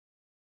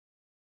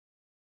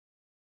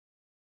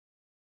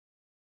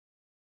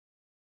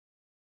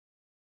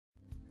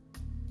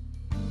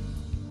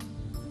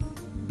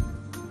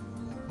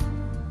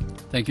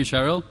Thank you,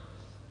 Cheryl.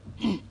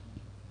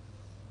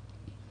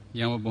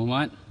 Yang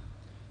Berhormat,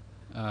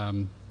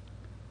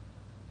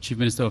 Chief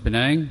Minister of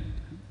Penang,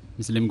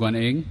 Mr. Lim Guan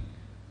Eng,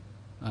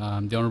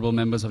 the honourable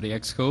members of the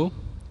EXCO,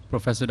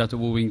 Professor Dr.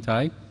 Wu Wing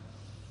Tai,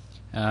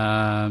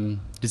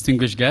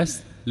 distinguished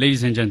guests,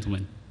 ladies and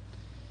gentlemen.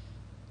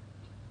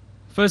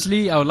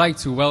 Firstly, I would like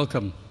to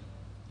welcome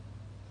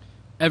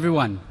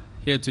everyone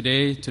here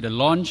today to the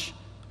launch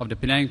of the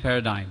Penang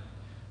Paradigm,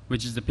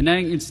 which is the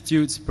Penang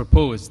Institute's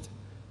proposed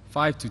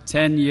 5 to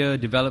 10-year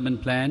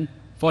development plan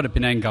for the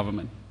Penang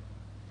government.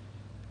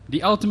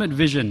 The ultimate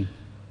vision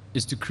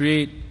is to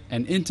create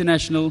an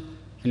international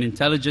and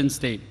intelligent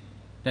state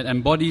that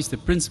embodies the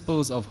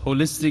principles of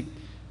holistic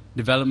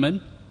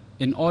development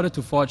in order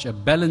to forge a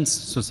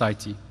balanced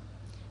society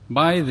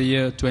by the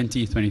year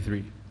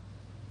 2023.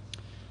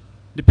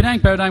 The Penang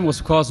Paradigm was,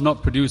 of course,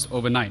 not produced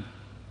overnight.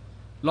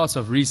 Lots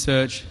of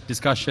research,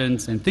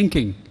 discussions, and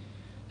thinking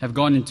have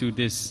gone into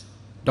this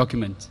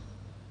document.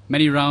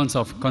 Many rounds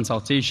of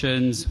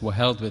consultations were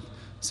held with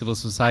civil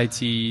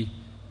society,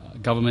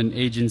 government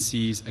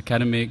agencies,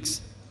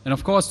 academics, and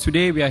of course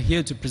today we are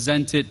here to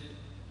present it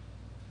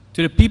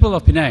to the people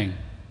of Penang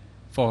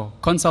for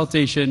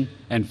consultation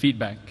and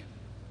feedback.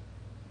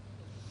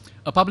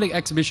 A public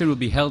exhibition will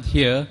be held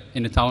here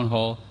in the town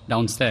hall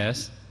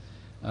downstairs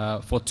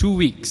for 2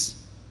 weeks,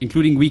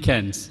 including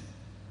weekends,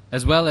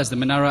 as well as the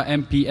Menara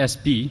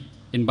MPSP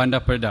in Bandar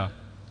Perda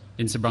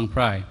in Seberang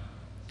Perai,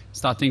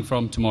 starting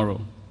from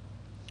tomorrow.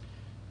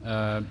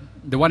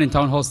 The one in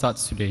town hall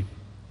starts today.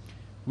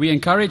 We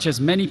encourage as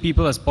many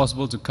people as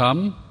possible to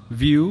come,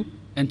 view,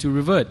 and to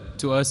revert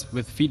to us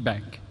with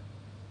feedback.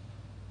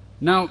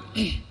 Now,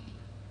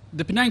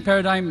 the Penang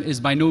Paradigm is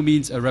by no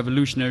means a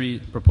revolutionary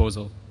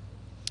proposal.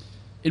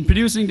 In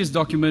producing this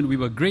document, we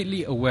were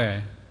greatly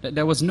aware that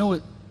there was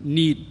no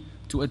need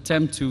to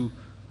attempt to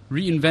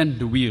reinvent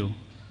the wheel.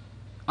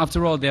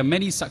 After all, there are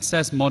many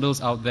success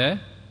models out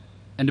there,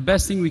 and the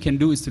best thing we can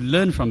do is to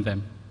learn from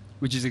them,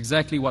 which is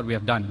exactly what we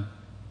have done.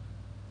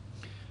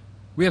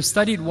 We have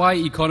studied why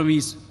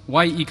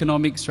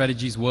economic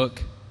strategies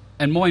work,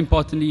 and more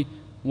importantly,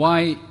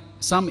 why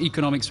some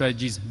economic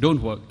strategies don't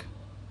work.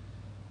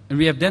 And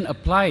we have then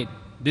applied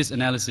this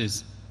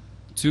analysis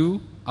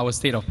to our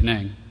state of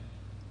Penang.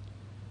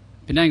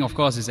 Penang, of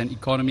course, is an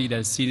economy that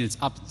has seen its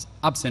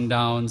ups and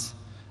downs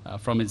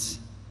from its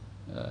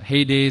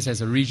heydays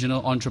as a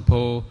regional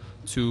entrepot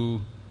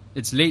to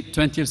its late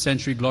 20th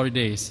century glory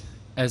days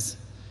as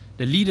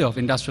the leader of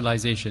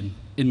industrialization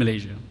in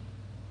Malaysia.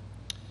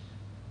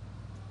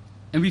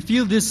 And we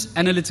feel this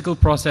analytical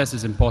process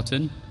is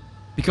important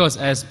because,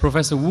 as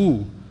Professor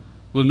Wu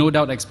will no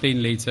doubt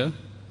explain later,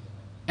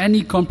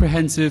 any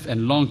comprehensive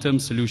and long-term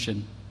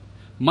solution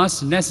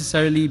must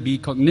necessarily be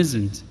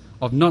cognizant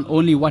of not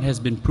only what has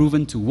been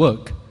proven to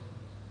work,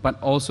 but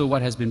also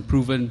what has been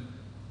proven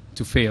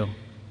to fail.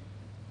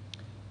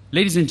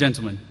 Ladies and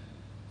gentlemen,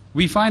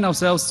 we find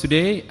ourselves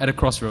today at a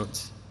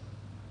crossroads.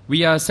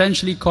 We are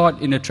essentially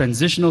caught in a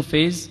transitional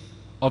phase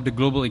of the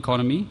global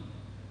economy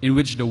in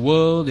which the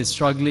world is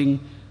struggling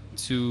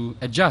to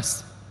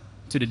adjust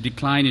to the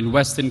decline in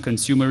Western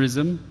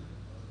consumerism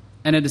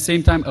and at the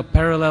same time a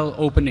parallel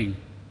opening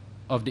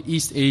of the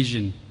East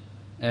Asian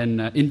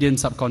and Indian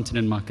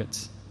subcontinent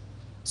markets.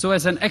 So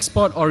as an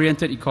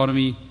export-oriented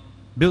economy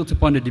built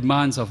upon the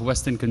demands of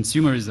Western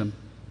consumerism,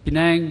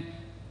 Penang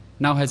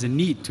now has a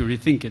need to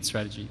rethink its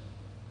strategy.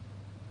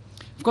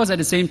 Of course, at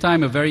the same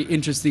time, a very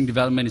interesting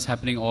development is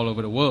happening all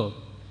over the world.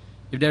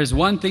 If there is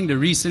one thing the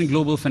recent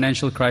global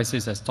financial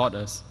crisis has taught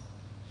us,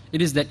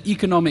 it is that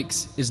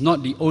economics is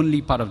not the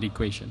only part of the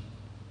equation.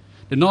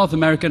 The North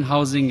American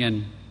housing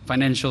and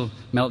financial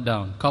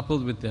meltdown,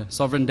 coupled with the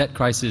sovereign debt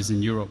crisis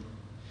in Europe,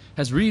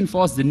 has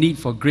reinforced the need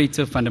for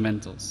greater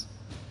fundamentals.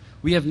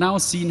 We have now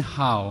seen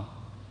how,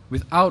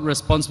 without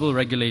responsible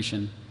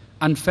regulation,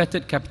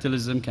 unfettered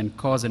capitalism can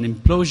cause an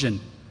implosion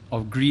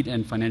of greed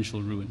and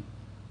financial ruin.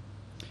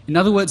 In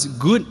other words,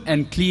 good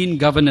and clean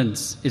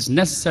governance is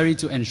necessary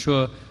to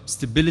ensure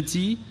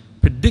stability,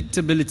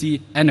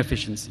 predictability, and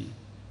efficiency.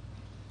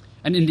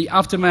 And in the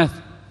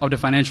aftermath of the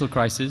financial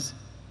crisis,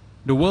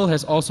 the world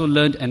has also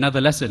learned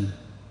another lesson,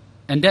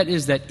 and that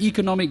is that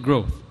economic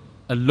growth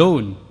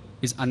alone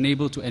is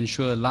unable to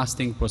ensure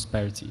lasting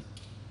prosperity.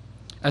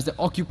 As the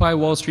Occupy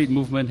Wall Street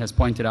movement has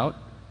pointed out,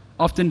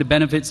 often the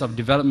benefits of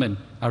development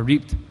are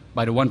reaped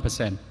by the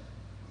 1%,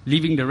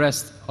 leaving the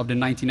rest of the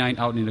 99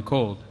 out in the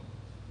cold.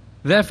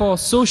 Therefore,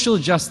 social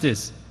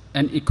justice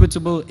and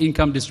equitable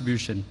income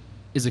distribution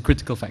is a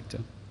critical factor.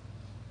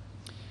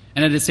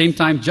 And at the same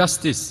time,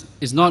 justice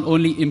is not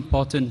only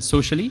important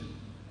socially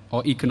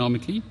or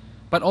economically,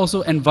 but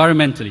also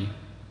environmentally.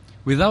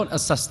 Without a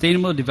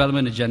sustainable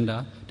development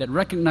agenda that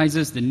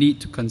recognizes the need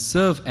to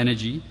conserve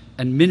energy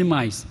and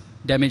minimize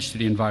damage to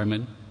the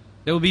environment,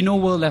 there will be no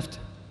world left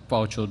for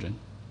our children.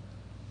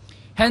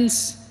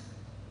 Hence,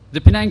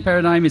 the Penang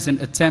Paradigm is an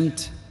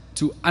attempt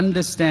to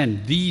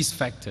understand these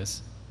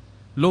factors,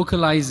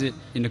 localize it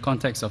in the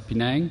context of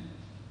Penang,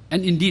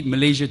 and indeed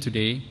Malaysia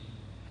today,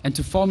 and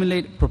to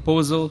formulate a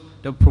proposal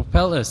that will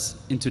propel us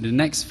into the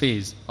next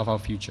phase of our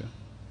future.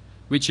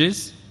 which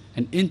is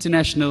an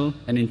international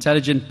and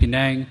intelligent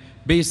Penang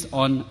based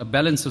on a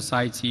balanced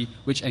society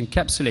which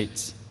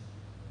encapsulates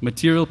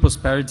material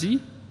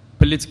prosperity,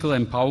 political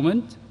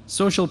empowerment,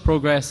 social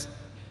progress,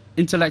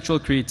 intellectual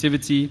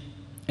creativity,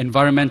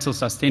 environmental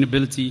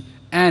sustainability,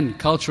 and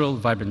cultural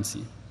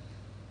vibrancy.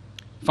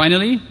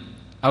 Finally,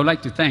 I would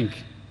like to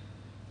thank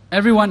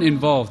everyone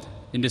involved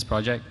in this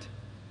project,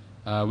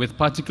 with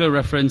particular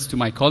reference to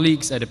my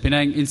colleagues at the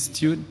Penang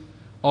Institute.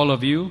 All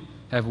of you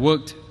have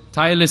worked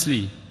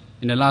tirelessly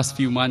in the last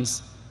few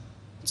months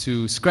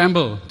to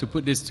scramble to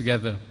put this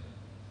together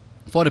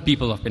for the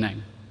people of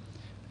Penang.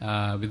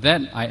 With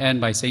that, I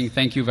end by saying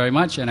thank you very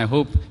much, and I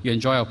hope you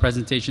enjoy our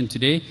presentation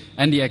today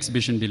and the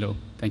exhibition below.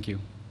 Thank you.